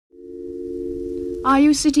Are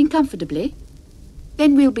you sitting comfortably?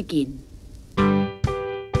 Then we'll begin.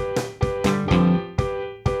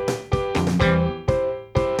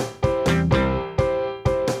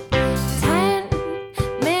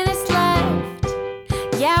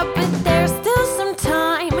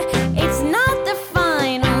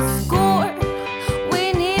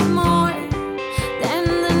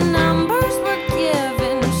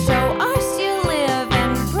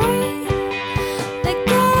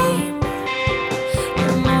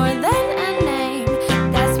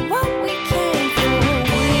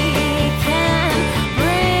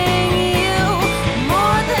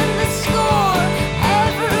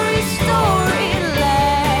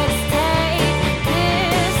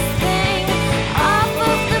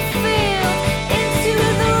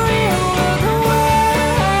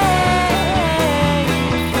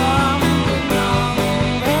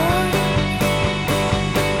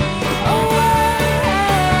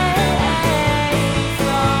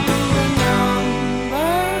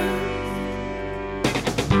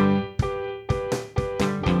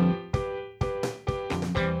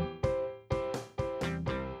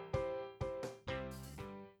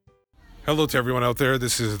 'Hello to everyone out there.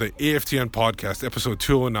 This is the AFTN podcast, episode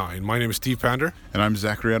 209. My name is Steve Pander. And I'm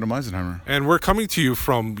Zachary Adam Eisenheimer. And we're coming to you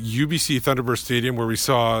from UBC Thunderbird Stadium, where we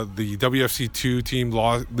saw the WFC2 team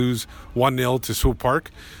lose 1-0 to Swope Park.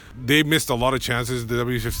 They missed a lot of chances. The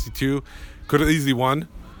WFC2 could have easily won.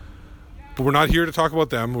 But we're not here to talk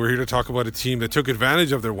about them. We're here to talk about a team that took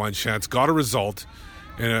advantage of their one chance, got a result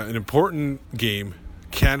in an important game.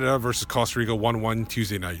 Canada versus Costa Rica, 1-1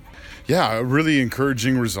 Tuesday night. Yeah, a really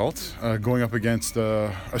encouraging result, going up against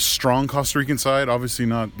a strong Costa Rican side. Obviously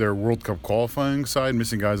not their World Cup qualifying side,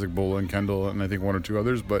 missing guys like Bola and Kendall and I think one or two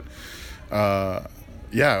others. But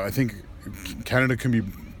I think Canada can be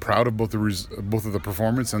proud of both of the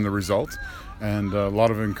performance and the result, and a lot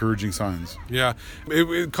of encouraging signs. Yeah,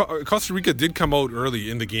 Costa Rica did come out early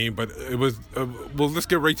in the game, but it was let's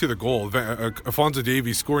get right to the goal. Alfonso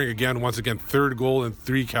Davies scoring once again, third goal in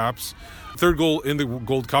 3 caps. Third goal in the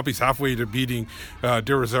Gold Cup. He's halfway to beating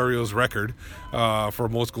De Rosario's record for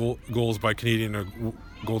most goals by Canadian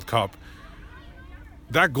Gold Cup.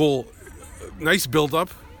 That goal, nice build-up,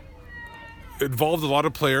 involved a lot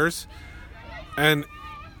of players, and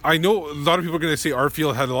I know a lot of people are going to say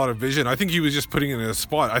Arfield had a lot of vision. I think he was just putting it in a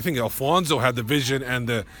spot. I think Alfonso had the vision and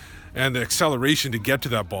the acceleration to get to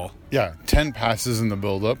that ball. Yeah, 10 passes in the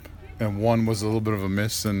build-up, and one was a little bit of a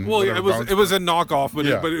miss. And it was a knockoff, but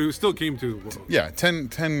it still came to. Yeah,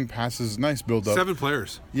 10 passes, nice build-up. 7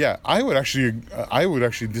 players. Yeah, I would actually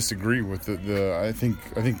disagree with the. I think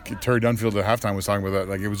Terry Dunfield at halftime was talking about that.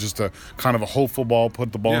 Like, it was just a kind of a hopeful ball,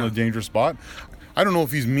 put the ball in a dangerous spot. I don't know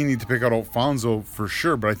if he's meaning to pick out Alfonso for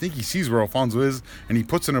sure, but I think he sees where Alfonso is and he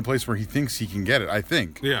puts it in a place where he thinks he can get it. I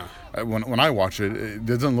think. Yeah. When I watch it, it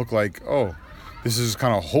doesn't look like, oh, this is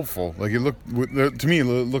kind of hopeful. Like, it looked to me, it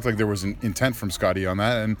looked like there was an intent from Scotty on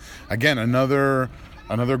that. And again, another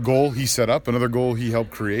goal he set up, another goal he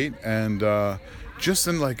helped create, and just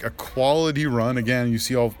in like a quality run. Again, you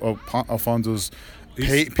see Alfonso's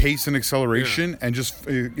pace and acceleration, and just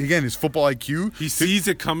again his football IQ. He sees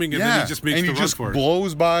it coming, and then he just makes the run for it. And he just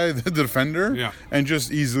blows by the defender, and just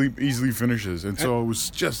easily finishes. And so it was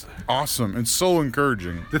just awesome and so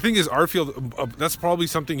encouraging. The thing is, Arfield, that's probably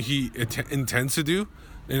something he intends to do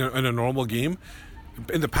in a normal game.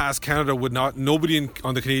 In the past, Canada would not. Nobody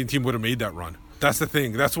on the Canadian team would have made that run. That's the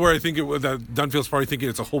thing. That's where I think that Dunfield's probably thinking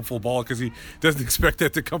it's a hopeful ball because he doesn't expect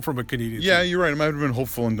that to come from a Canadian team. Yeah, you're right. It might have been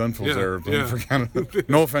hopeful in Dunfield's error for Canada.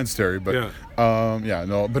 No offense, Terry, but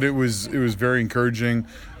but it was very encouraging.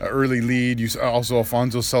 Early lead. You also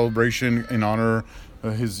Alfonso's celebration in honor.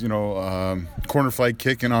 His corner flag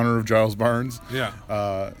kick in honor of Giles Barnes.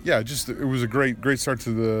 It was a great start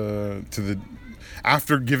to the.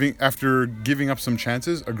 After giving up some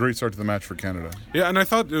chances, a great start to the match for Canada. Yeah, and I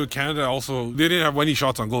thought Canada also, they didn't have any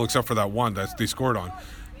shots on goal except for that one that they scored on.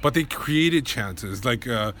 But they created chances. Like,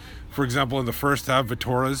 for example, in the first half,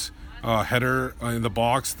 Vitora's header in the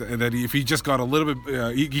box, that if he just got a little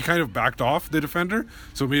bit, he kind of backed off the defender,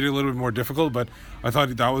 so it made it a little bit more difficult. But I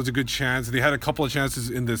thought that was a good chance. They had a couple of chances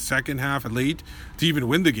in the second half late to even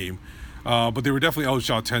win the game. But they were definitely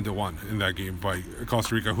outshot 10-1 in that game by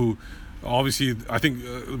Costa Rica, who... Obviously, I think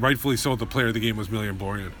rightfully so, the player of the game was Milian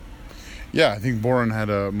Borjan. Yeah, I think Borjan had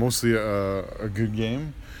mostly a good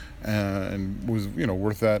game, and was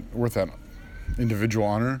worth that individual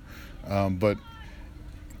honor. But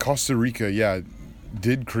Costa Rica,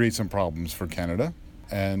 did create some problems for Canada,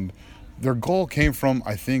 and their goal came from,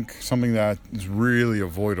 I think, something that is really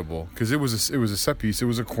avoidable, because it was a set piece, it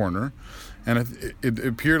was a corner, And it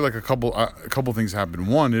appeared like a couple things happened.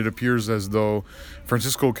 One, it appears as though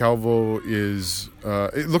Francisco Calvo is.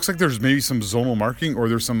 It looks like there's maybe some zonal marking, or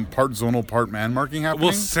there's some part zonal, part man marking happening.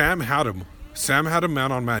 Well, Sam had him. Sam had a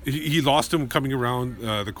man on man. He lost him coming around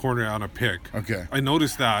the corner on a pick. Okay. I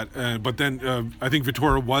noticed that. But then I think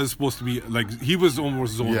Vitória was supposed to be, like, he was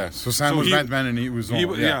almost zonal. Yeah, so Sam was man and he was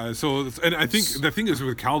zonal. Yeah, so, and I think the thing is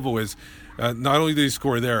with Calvo is not only did he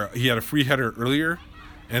score there, he had a free header earlier,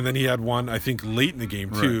 and then he had one, I think, late in the game,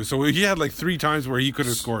 too. Right. So he had, like, 3 times where he could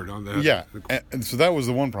have scored on that. Yeah, and so that was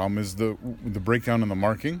the one problem, is the breakdown in the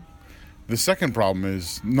marking. The second problem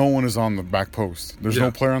is no one is on the back post. There's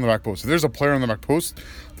no player on the back post. If there's a player on the back post,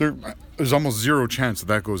 there's almost zero chance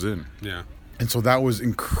that goes in. Yeah. And so that was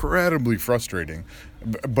incredibly frustrating.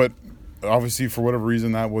 But obviously, for whatever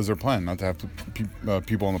reason, that was their plan, not to have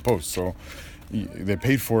people on the post. So they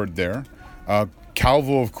paid for it there.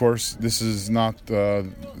 Calvo, of course, this is not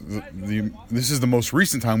this is the most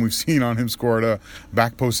recent time we've seen on him scored a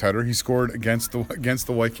back post header. He scored against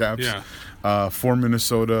the Whitecaps for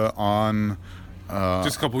Minnesota on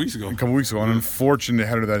just a couple weeks ago. An unfortunate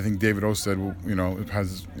header that I think David Ousted,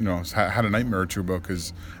 has had a nightmare or two about,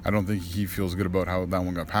 because I don't think he feels good about how that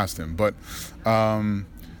one got past him. But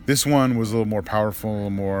this one was a little more powerful, a little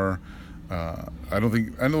more. I don't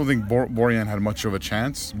think Borjan had much of a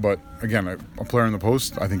chance, but again, a player in the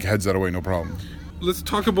post, I think, heads that away, no problem. Let's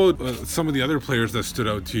talk about some of the other players that stood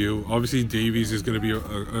out to you. Obviously, Davies is going to be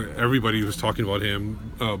everybody was talking about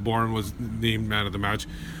him. Bourne was named man of the match.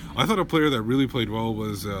 I thought a player that really played well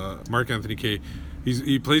was Marc-Anthony Kaye.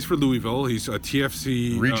 He plays for Louisville. He's a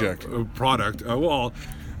TFC reject product.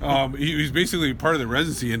 He's basically part of the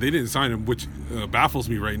residency, and they didn't sign him, which baffles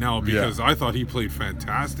me right now, because I thought he played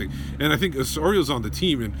fantastic. And I think Osorio's on the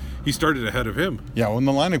team, and he started ahead of him. Yeah, when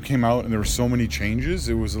the lineup came out and there were so many changes,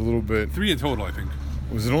 it was a little bit... 3 in total, I think.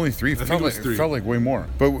 Was it only 3? I think it was 3. It felt like way more.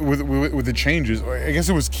 But with the changes, I guess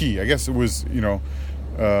it was key. I guess it was,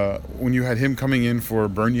 when you had him coming in for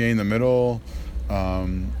Bernier in the middle...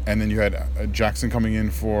 and then you had Jackson coming in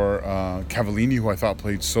for Cavallini, who I thought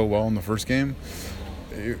played so well in the first game.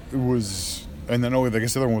 It was, and then I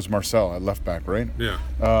guess the other one was Marcel at left back, right? Yeah.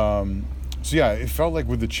 It felt like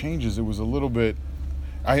with the changes, it was a little bit.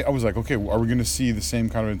 I was like, okay, are we going to see the same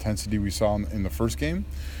kind of intensity we saw in the first game,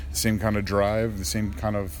 the same kind of drive, the same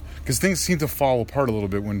kind of, because things seemed to fall apart a little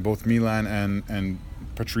bit when both Milan and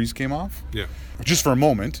Patrice came off. Yeah. Just for a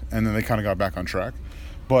moment, and then they kind of got back on track.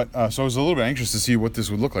 But so I was a little bit anxious to see what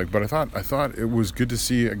this would look like. But I thought it was good to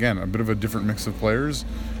see, again, a bit of a different mix of players.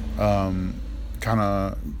 Kind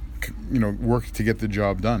of, work to get the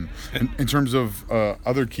job done. In terms of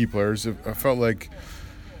other key players, I felt like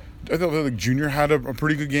Junior had a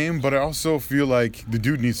pretty good game, but I also feel like the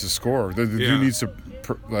dude needs to score. The dude needs to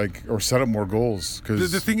or set up more goals.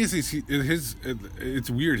 Cause the thing is it's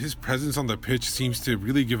weird. His presence on the pitch seems to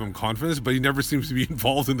really give him confidence, but he never seems to be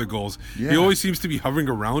involved in the goals. Yeah. He always seems to be hovering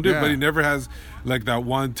around it, but he never has like that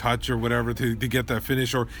one touch or whatever to get that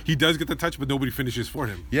finish. Or he does get the touch, but nobody finishes for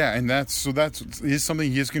him. Yeah, and that's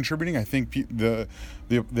something he is contributing. I think the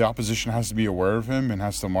opposition has to be aware of him and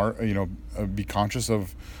has to be conscious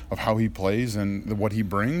of how he plays and what he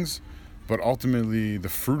brings. But ultimately, the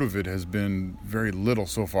fruit of it has been very little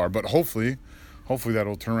so far. But hopefully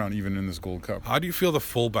that'll turn around even in this Gold Cup. How do you feel the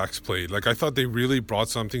fullbacks played? Like, I thought they really brought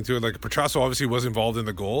something to it. Like, Petrasso obviously was involved in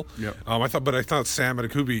the goal. Yeah. I thought Sam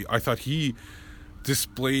Adekubi, I thought he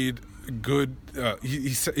displayed good.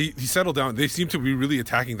 He settled down. They seem to be really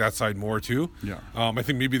attacking that side more too. Yeah. I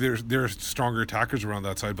think maybe there are stronger attackers around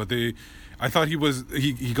that side, but I thought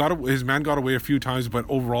his man got away a few times, but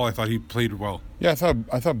overall I thought he played well. Yeah, I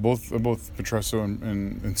thought both Petrasso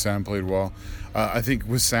and Sam played well. I think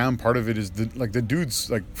with Sam, part of it is the dude's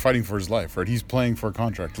like fighting for his life, right? He's playing for a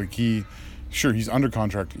contract. Like he's under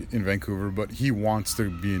contract in Vancouver, but he wants to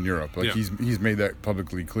be in Europe. Like he's made that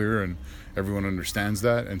publicly clear, and everyone understands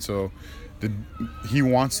that. And so he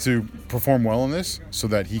wants to perform well in this so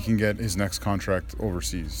that he can get his next contract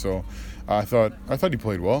overseas. So I thought he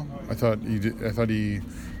played well. I thought he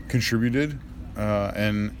contributed,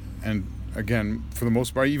 and again, for the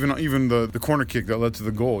most part, even the corner kick that led to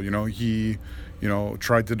the goal. He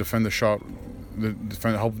tried to defend the shot,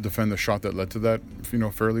 help defend the shot that led to that.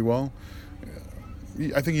 Fairly well.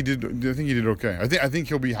 I think he did okay. I think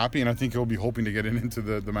he'll be happy, and I think he'll be hoping to get into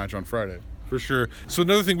the match on Friday. For sure. So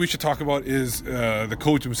another thing we should talk about is the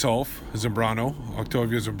coach himself,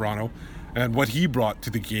 Octavio Zambrano, and what he brought to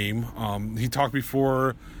the game. He talked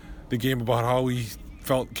before the game about how he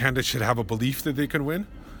felt Canada should have a belief that they could win.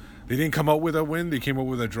 They didn't come out with a win. They came out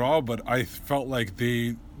with a draw, but I felt like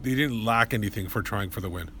they didn't lack anything for trying for the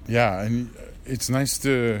win. Yeah, and it's nice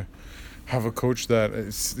to have a coach that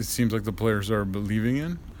it seems like the players are believing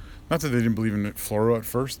in. Not that they didn't believe in Floro at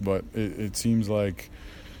first, but it seems like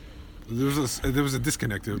there was a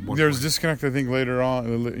disconnect at one point. There was a disconnect, I think, later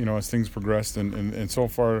on, as things progressed, and so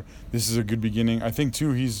far this is a good beginning. I think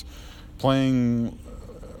too he's playing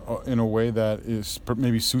in a way that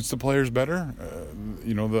maybe suits the players better.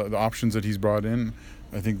 The options that he's brought in.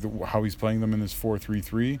 I think how he's playing them in this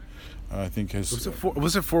 4-3-3. I think was it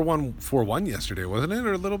 4-1-4-1 yesterday, wasn't it,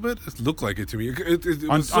 or a little bit? It looked like it to me. It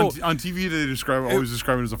on TV they always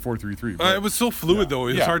describe it as a 4-3-3. It was so fluid though;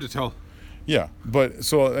 it was hard to tell. Yeah, but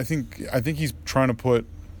so I think he's trying to put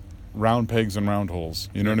round pegs in round holes.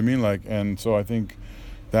 You know what I mean? And so I think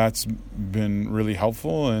that's been really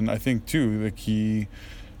helpful, and I think too he's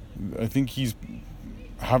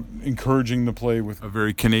encouraging the play with a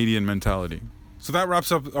very Canadian mentality. So that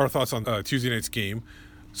wraps up our thoughts on Tuesday night's game.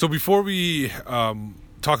 So before we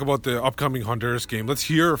talk about the upcoming Honduras game, let's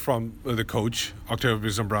hear from the coach, Octavio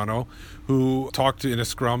Zambrano, who talked in a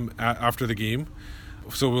scrum after the game.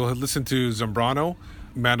 So we'll listen to Zambrano,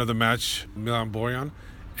 man of the match, Milan Borjan,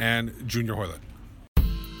 and Junior Hoylett.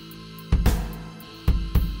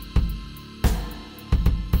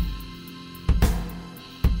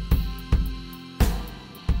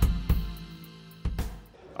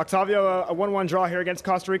 Octavio, a 1-1 draw here against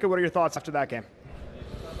Costa Rica. What are your thoughts after that game?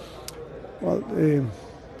 Well,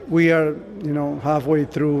 we are, halfway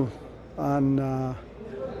through, and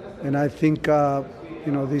I think,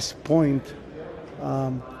 this point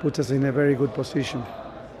puts us in a very good position.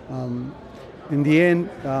 In the end,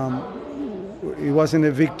 it wasn't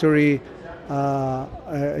a victory;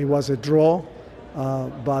 it was a draw,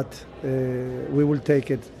 but we will take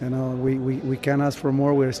it. We can ask for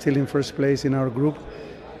more. We're still in first place in our group,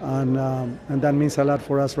 and that means a lot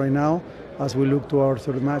for us right now as we look to our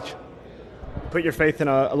third match. Put your faith in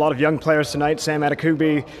a lot of young players tonight. Sam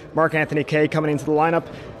Adekubi, Mark-Anthony Kaye coming into the lineup.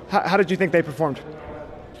 How did you think they performed?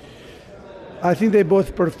 I think they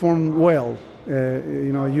both performed well.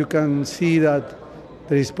 You can see that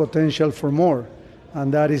there is potential for more,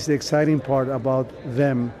 and that is the exciting part about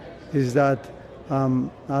them, is that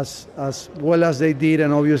as well as they did,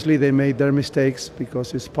 and obviously they made their mistakes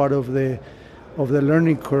because it's part of the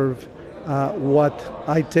learning curve. What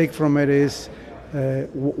I take from it is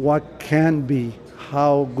what can be,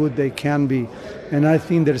 how good they can be, and I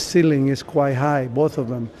think their ceiling is quite high, both of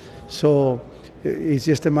them. So it's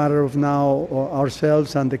just a matter of now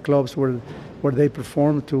ourselves and the clubs where they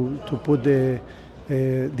perform to put the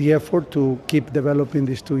effort to keep developing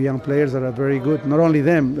these two young players that are very good. Not only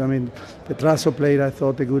them, I mean, Petrasso played, I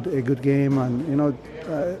thought, a good game, and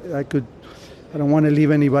I don't want to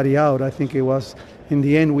leave anybody out. I think it was, in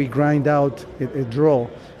the end, we grind out a draw.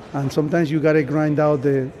 And sometimes you got to grind out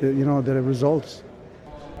the results.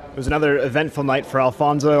 It was another eventful night for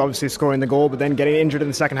Alfonso, obviously scoring the goal, but then getting injured in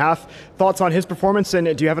the second half. Thoughts on his performance,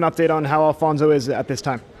 and do you have an update on how Alfonso is at this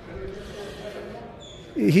time?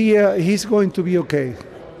 He's going to be okay.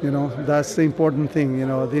 That's the important thing.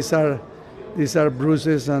 These are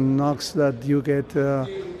bruises and knocks that you get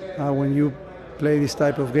when you play this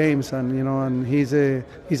type of games, and he's a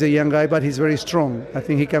young guy, but he's very strong. I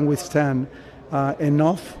think he can withstand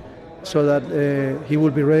enough so that he will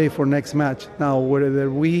be ready for next match. Now, whether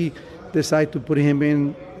we decide to put him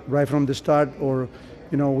in right from the start or,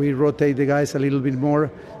 we rotate the guys a little bit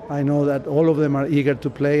more, I know that all of them are eager to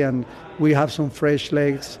play, and we have some fresh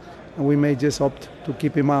legs, and we may just opt to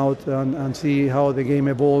keep him out and see how the game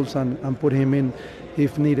evolves and put him in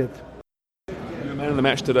if needed. Man of the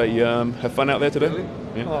match today. You have fun out there today?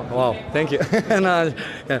 Yeah. Oh, wow, thank you.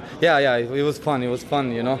 Yeah, it was fun.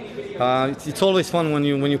 It's always fun when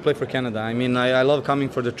you play for Canada. I mean, I love coming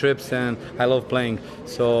for the trips and I love playing.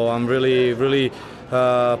 So I'm really, really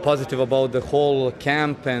positive about the whole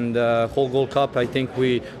camp and the whole Gold Cup. I think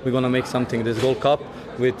we're going to make something this Gold Cup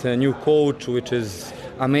with a new coach, which is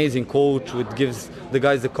amazing coach, which gives the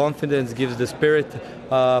guys the confidence, gives the spirit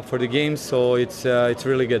for the game. So it's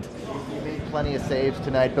really good. Plenty of saves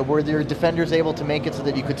tonight, but were your defenders able to make it so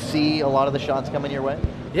that you could see a lot of the shots coming your way?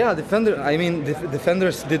 Yeah,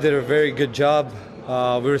 defenders did a very good job.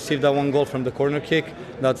 We received that one goal from the corner kick.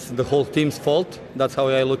 That's the whole team's fault. That's how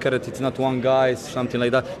I look at it. It's not one guy, something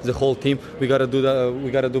like that. It's the whole team. We gotta do that.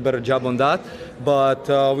 We gotta do a better job on that. But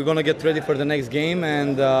we're gonna get ready for the next game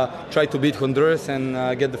and try to beat Honduras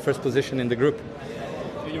and get the first position in the group.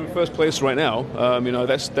 You're in first place right now.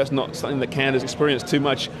 That's not something that Canada's experienced too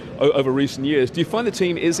much over recent years. Do you find the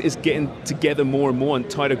team is getting together more and more and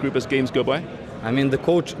tighter group as games go by? I mean, the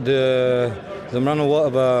coach, Zambrano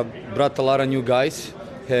brought a lot of new guys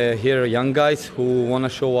here, young guys who want to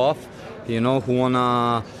show off, who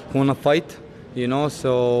wanna fight. you know,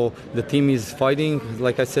 so the team is fighting.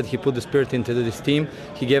 Like I said, he put the spirit into this team.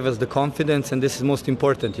 He gave us the confidence, and this is most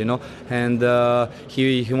important, you know. And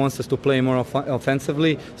he wants us to play more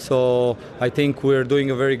offensively. So I think we're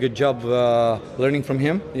doing a very good job learning from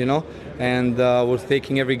him, you know. And we're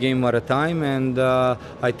taking every game at a time. And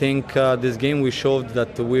I think this game we showed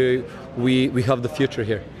that we have the future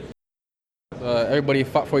here. Everybody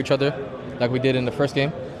fought for each other like we did in the first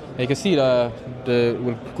game. And you can see the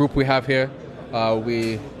group we have here.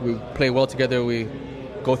 We play well together. We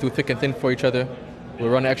go through thick and thin for each other. We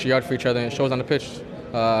run an extra yard for each other, and it shows on the pitch.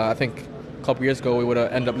 I think a couple years ago we would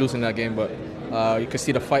have ended up losing that game, but you can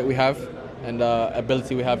see the fight we have and the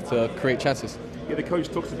ability we have to create chances. Yeah, the coach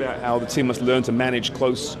talks about how the team must learn to manage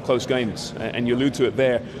close games, and you allude to it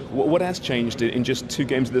there. What has changed in just 2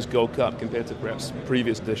 games of this Gold Cup compared to perhaps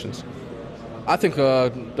previous editions? I think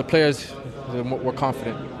the players were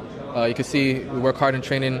confident. You can see we work hard in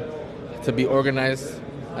training to be organized,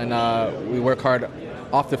 and we work hard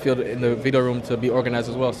off the field in the video room to be organized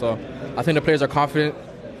as well. So I think the players are confident.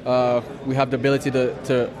 We have the ability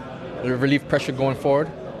to relieve pressure going forward.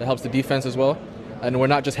 It helps the defense as well. And we're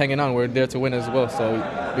not just hanging on, we're there to win as well. So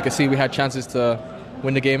we can see we had chances to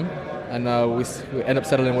win the game, and we end up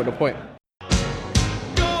settling with a point.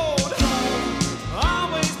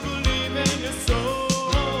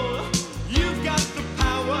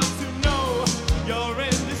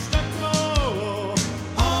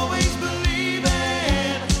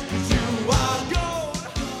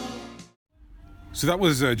 So that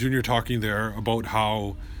was Junior talking there about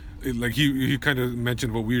how, like he kind of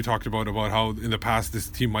mentioned what we were talking about how in the past this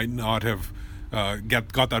team might not have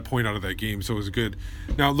got that point out of that game, so it was good.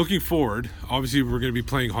 Now looking forward, obviously we're going to be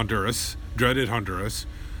playing Honduras, dreaded Honduras,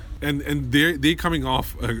 and they coming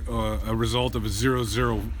off a result of a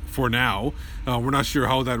 0-0 for now. We're not sure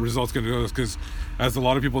how that result's going to go, because as a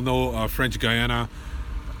lot of people know, French Guiana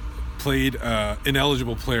played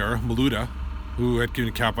ineligible player Malouda, who had given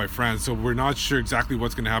a cap by France. So we're not sure exactly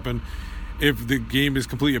what's going to happen. If the game is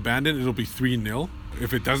completely abandoned, it'll be 3-0.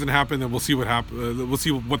 If it doesn't happen, then we'll see what we'll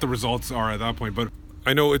see what the results are at that point. But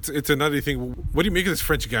I know it's another thing. What do you make of this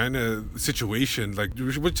French Guiana situation? Like,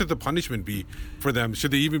 what should the punishment be for them?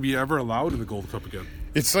 Should they even be ever allowed in the Gold Cup again?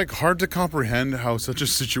 It's like hard to comprehend how such a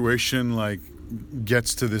situation like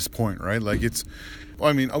gets to this point, right? Like it's.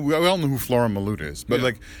 I mean, we all know who Florent Malouda is, but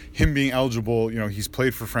like him being eligible, you know, he's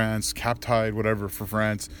played for France, cap tied, whatever for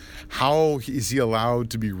France. How is he allowed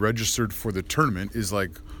to be registered for the tournament is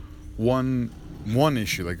like one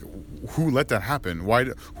issue. Like, who let that happen? Who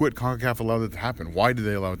at CONCACAF allowed that to happen? Why did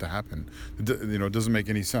they allow it to happen? You know, it doesn't make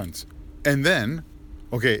any sense. And then,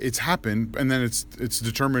 okay, it's happened, and then it's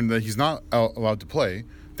determined that he's not allowed to play.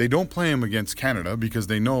 They don't play him against Canada because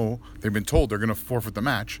they've been told they're going to forfeit the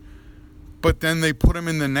match. But then they put him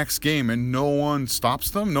in the next game, and no one stops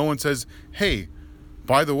them. No one says, "Hey,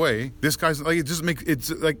 by the way, this guy's like."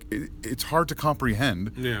 It's hard to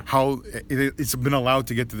comprehend how it's been allowed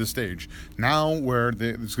to get to this stage. Now, where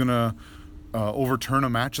it's going to overturn a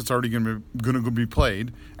match that's already going to be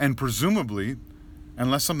played, and presumably,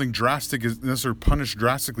 unless they're punished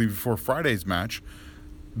drastically before Friday's match,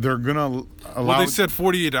 they're gonna allow. Well, they said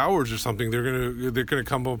 48 hours or something. They're gonna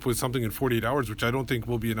come up with something in 48 hours, which I don't think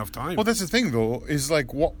will be enough time. Well, that's the thing, though. Is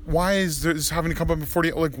like, why is this having to come up in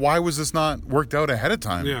 48? Like, why was this not worked out ahead of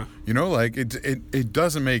time? Yeah, you know, like it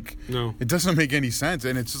doesn't make any sense,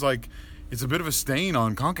 and it's just like it's a bit of a stain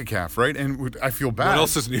on CONCACAF, right? And I feel bad. What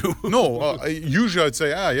else is new? No, usually I'd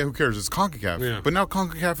say, who cares? It's CONCACAF. Yeah. But now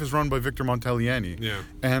CONCACAF is run by Victor Montaliani. Yeah,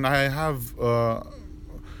 and I have.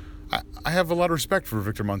 I have a lot of respect for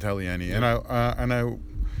Victor Montaliani, and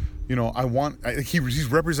he's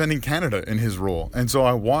representing Canada in his role, and so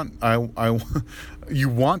you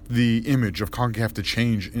want the image of CONCACAF to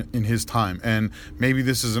change in his time, and maybe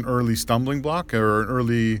this is an early stumbling block or an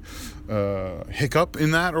early hiccup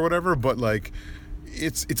in that or whatever, but like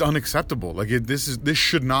it's unacceptable. Like this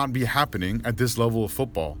should not be happening at this level of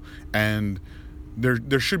football, and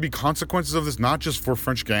there should be consequences of this, not just for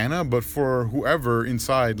French Guiana, but for whoever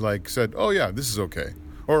inside like said, "Oh yeah, this is okay,"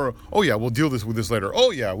 or "Oh yeah, we'll deal with this later."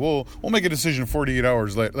 "Oh yeah, we'll make a decision 48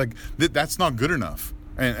 hours later." Like that's not good enough,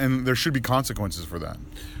 and there should be consequences for that.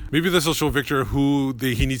 Maybe this will show Victor who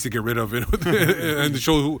he needs to get rid of, and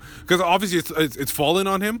show who, because obviously it's fallen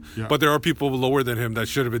on him, but there are people lower than him that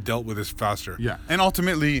should have been dealt with this faster. Yeah, and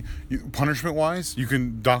ultimately, punishment-wise, you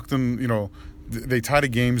can dock them. You know, they tied a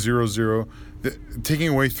game 0-0. taking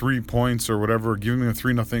away 3 points or whatever, giving them a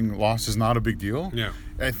 3-0 loss is not a big deal. Yeah.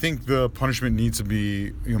 I think the punishment needs to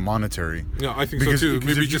be monetary. Yeah, I think so too.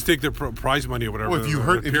 Maybe just take their prize money or whatever. Well, if you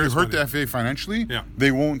hurt the FA financially,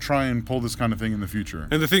 they won't try and pull this kind of thing in the future.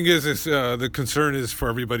 And the thing is the concern is for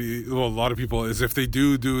everybody. Well, a lot of people is if they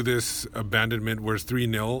do this abandonment where it's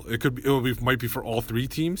 3-0, might be for all 3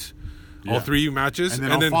 teams, all 3 matches,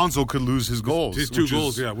 and then Alfonso could lose his goals, his 2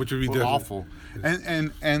 goals, which would be awful.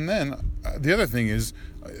 And then the other thing is,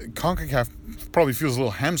 CONCACAF probably feels a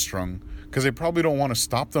little hamstrung because they probably don't want to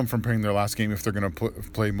stop them from playing their last game if they're going to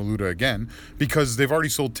play Maluda again, because they've already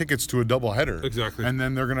sold tickets to a doubleheader. Exactly. And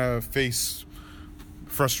then they're going to face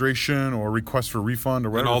frustration or request for refund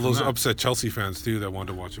or whatever. And all those upset Chelsea fans too that want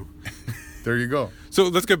to watch them. There you go. So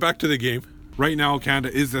let's get back to the game. Right now,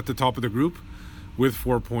 Canada is at the top of the group with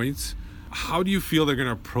 4 points. How do you feel they're going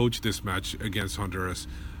to approach this match against Honduras?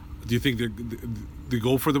 Do you think they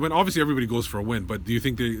go for the win? Obviously, everybody goes for a win, but do you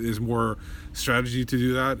think there is more strategy to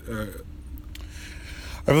do that?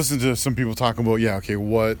 I've listened to some people talk about,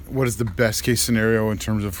 what is the best case scenario in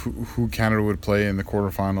terms of who Canada would play in the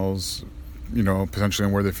quarterfinals, potentially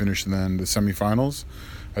and where they finish, and then the semifinals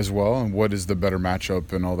as well, and what is the better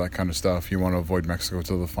matchup and all that kind of stuff. You want to avoid Mexico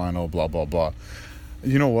to the final, blah, blah, blah.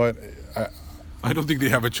 You know what? I don't think they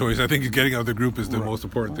have a choice. I think getting out of the group is the most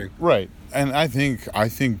important thing. Right. And I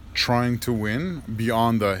think trying to win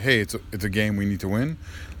beyond it's a game we need to win,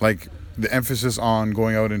 like the emphasis on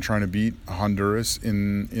going out and trying to beat Honduras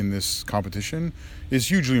in this competition is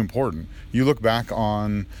hugely important. You look back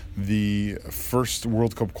on the first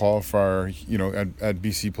World Cup qualifier, at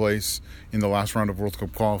BC Place in the last round of World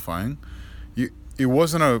Cup qualifying. It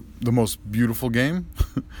wasn't the most beautiful game,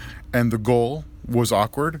 and the goal was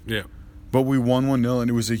awkward. Yeah. But we won 1-0, and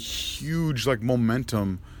it was a huge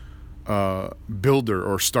momentum builder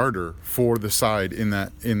or starter for the side in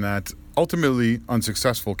that ultimately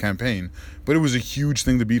unsuccessful campaign. But it was a huge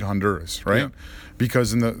thing to beat Honduras, right? Yeah.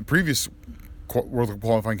 Because in the previous World Cup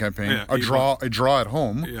qualifying campaign, a draw at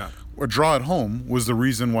home. Yeah. A draw at home was the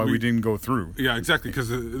reason why we didn't go through. Yeah, exactly. Because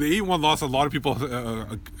the 8-1 loss, a lot of people,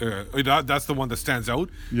 that's the one that stands out.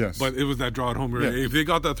 Yes. But it was that draw at home. Yeah. If they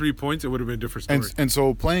got that 3 points, it would have been a different story. And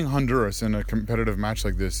so playing Honduras in a competitive match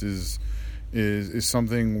like this is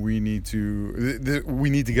something we need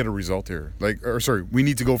to get a result here. We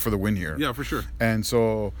need to go for the win here. Yeah, for sure. And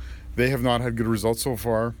so they have not had good results so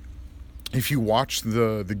far. If you watch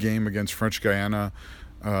the game against French Guiana,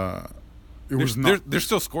 they're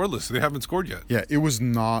still scoreless. They haven't scored yet. Yeah, it was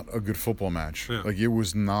not a good football match. Yeah. It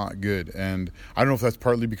was not good. And I don't know if that's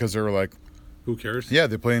partly because they were like, who cares? Yeah,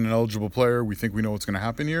 they're playing an eligible player. We think we know what's going to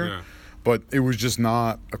happen here. Yeah. But it was just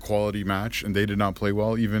not a quality match, and they did not play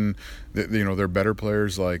well. Even, their better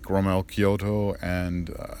players like Romel Kyoto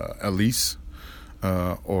and Elise,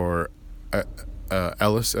 or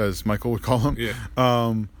Ellis, as Michael would call him. Yeah.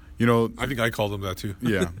 I think I called him that too.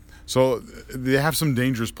 Yeah. So they have some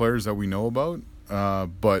dangerous players that we know about,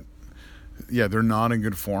 but they're not in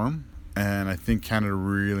good form, and I think Canada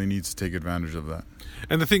really needs to take advantage of that.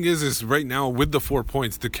 And the thing is right now with the 4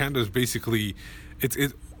 points, the Canada's basically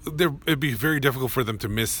it'd be very difficult for them to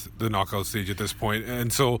miss the knockout stage at this point,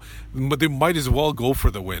 and so but they might as well go for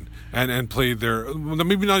the win and play their,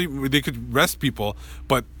 maybe not even, they could rest people,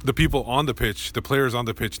 but the people on the pitch, the players on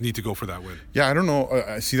the pitch, need to go for that win. Yeah, I don't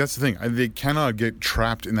know. See, that's the thing. They cannot get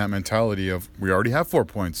trapped in that mentality of, we already have 4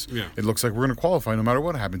 points. Yeah. It looks like we're going to qualify no matter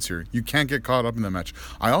what happens here. You can't get caught up in that match.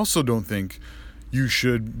 I also don't think you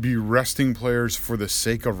should be resting players for the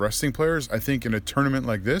sake of resting players. I think in a tournament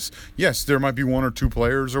like this, yes, there might be 1 or 2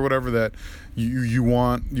 players or whatever that you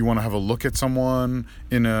want to have a look at someone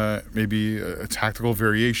in maybe a tactical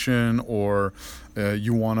variation, or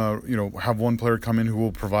you want to have one player come in who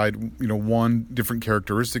will provide one different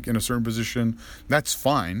characteristic in a certain position. That's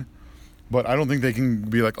fine. But I don't think they can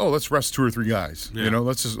be like, let's rest 2 or 3 guys. Yeah.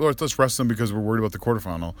 Let's rest them because we're worried about the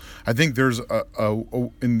quarterfinal. I think there's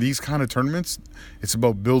in these kind of tournaments, it's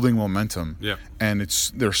about building momentum. Yeah. And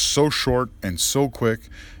they're so short and so quick.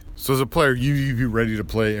 So as a player, you be ready to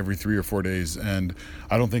play every 3 or 4 days, and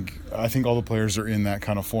I think all the players are in that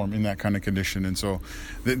kind of form, in that kind of condition, and so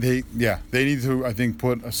they need to, I think,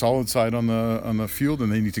 put a solid side on the field,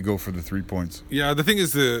 and they need to go for the 3 points. Yeah, the thing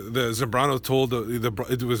is, the Zambrano told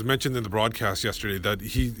it was mentioned in the broadcast yesterday that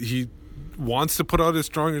he wants to put out the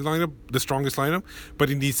strongest lineup, but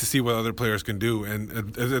he needs to see what other players can do.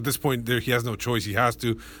 And at this point, he has no choice. He has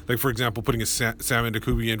to, like, for example, putting a Sam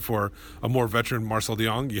Ndekubi in for a more veteran Marcel de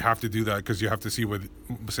Jong. You have to do that because you have to see what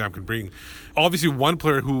Sam can bring. Obviously, one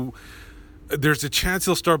player who there's a chance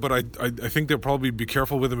he'll start, but I think they'll probably be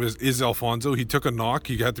careful with him is Alfonso. He took a knock.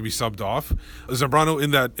 He had to be subbed off. Zambrano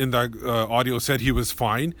in that audio said he was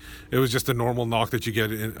fine. It was just a normal knock that you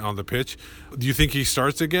get on the pitch. Do you think he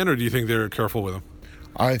starts again, or do you think they're careful with him?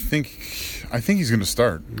 I think he's going to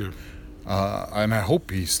start. Yeah. And I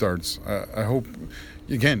hope he starts. I hope,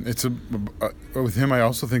 again, with him, I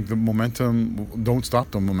also think the momentum, don't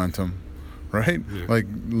stop the momentum, right? Yeah. Like,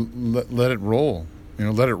 let it roll,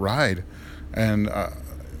 let it ride. And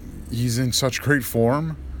he's in such great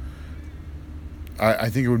form. I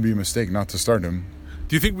think it would be a mistake not to start him.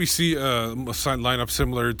 Do you think we see a lineup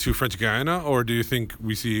similar to French Guiana, or do you think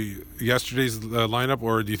we see yesterday's lineup,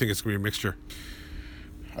 or do you think it's going to be a mixture?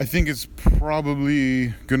 I think it's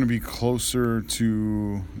probably going to be closer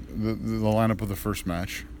to the lineup of the first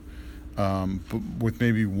match, but with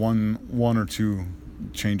maybe one or two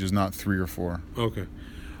changes, not 3 or 4. Okay.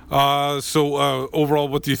 So overall,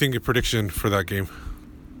 what do you think your prediction for that game?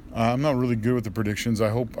 I'm not really good with the predictions. I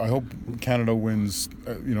hope Canada wins,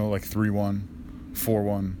 like 3-1,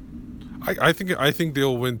 4-1. I think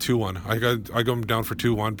they'll win 2-1. I go down for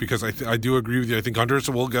 2-1 because I do agree with you. I think Honduras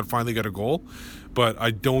will finally get a goal, but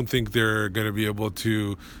I don't think they're going to be able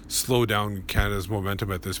to slow down Canada's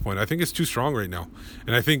momentum at this point. I think it's too strong right now,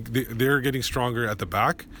 and I think they're getting stronger at the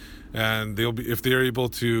back, and they'll be, if they're able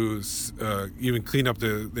to even clean up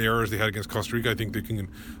the errors they had against Costa Rica, I think they can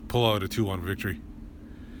pull out a 2-1 victory.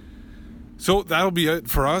 So that'll be it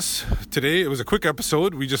for us today. It was a quick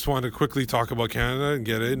episode. We just wanted to quickly talk about Canada and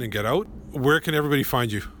get in and get out. Where can everybody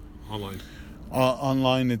find you online?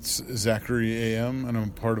 Online, it's Zachary AM, and I'm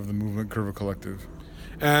part of the Movement Curva Collective.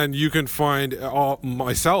 And you can find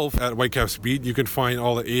myself at Whitecaps Beat. You can find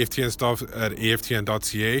all the AFTN stuff at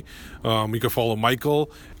aftn.ca. You can follow Michael,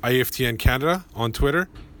 AFTN Canada, on Twitter.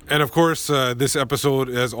 And of course, this episode,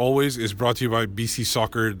 as always, is brought to you by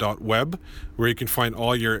bcsoccer.web, where you can find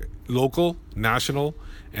all your local, national,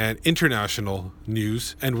 and international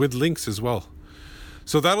news, and with links as well.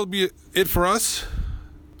 So that'll be it for us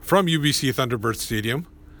from UBC Thunderbird Stadium.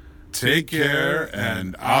 Take care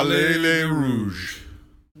and allez les rouges.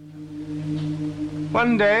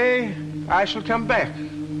 One day I shall come back.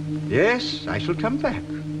 Yes, I shall come back.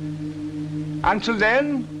 Until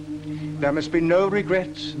then, there must be no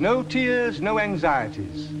regrets, no tears, no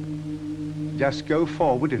anxieties. Just go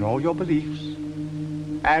forward in all your beliefs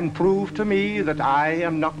and prove to me that I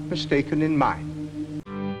am not mistaken in mine.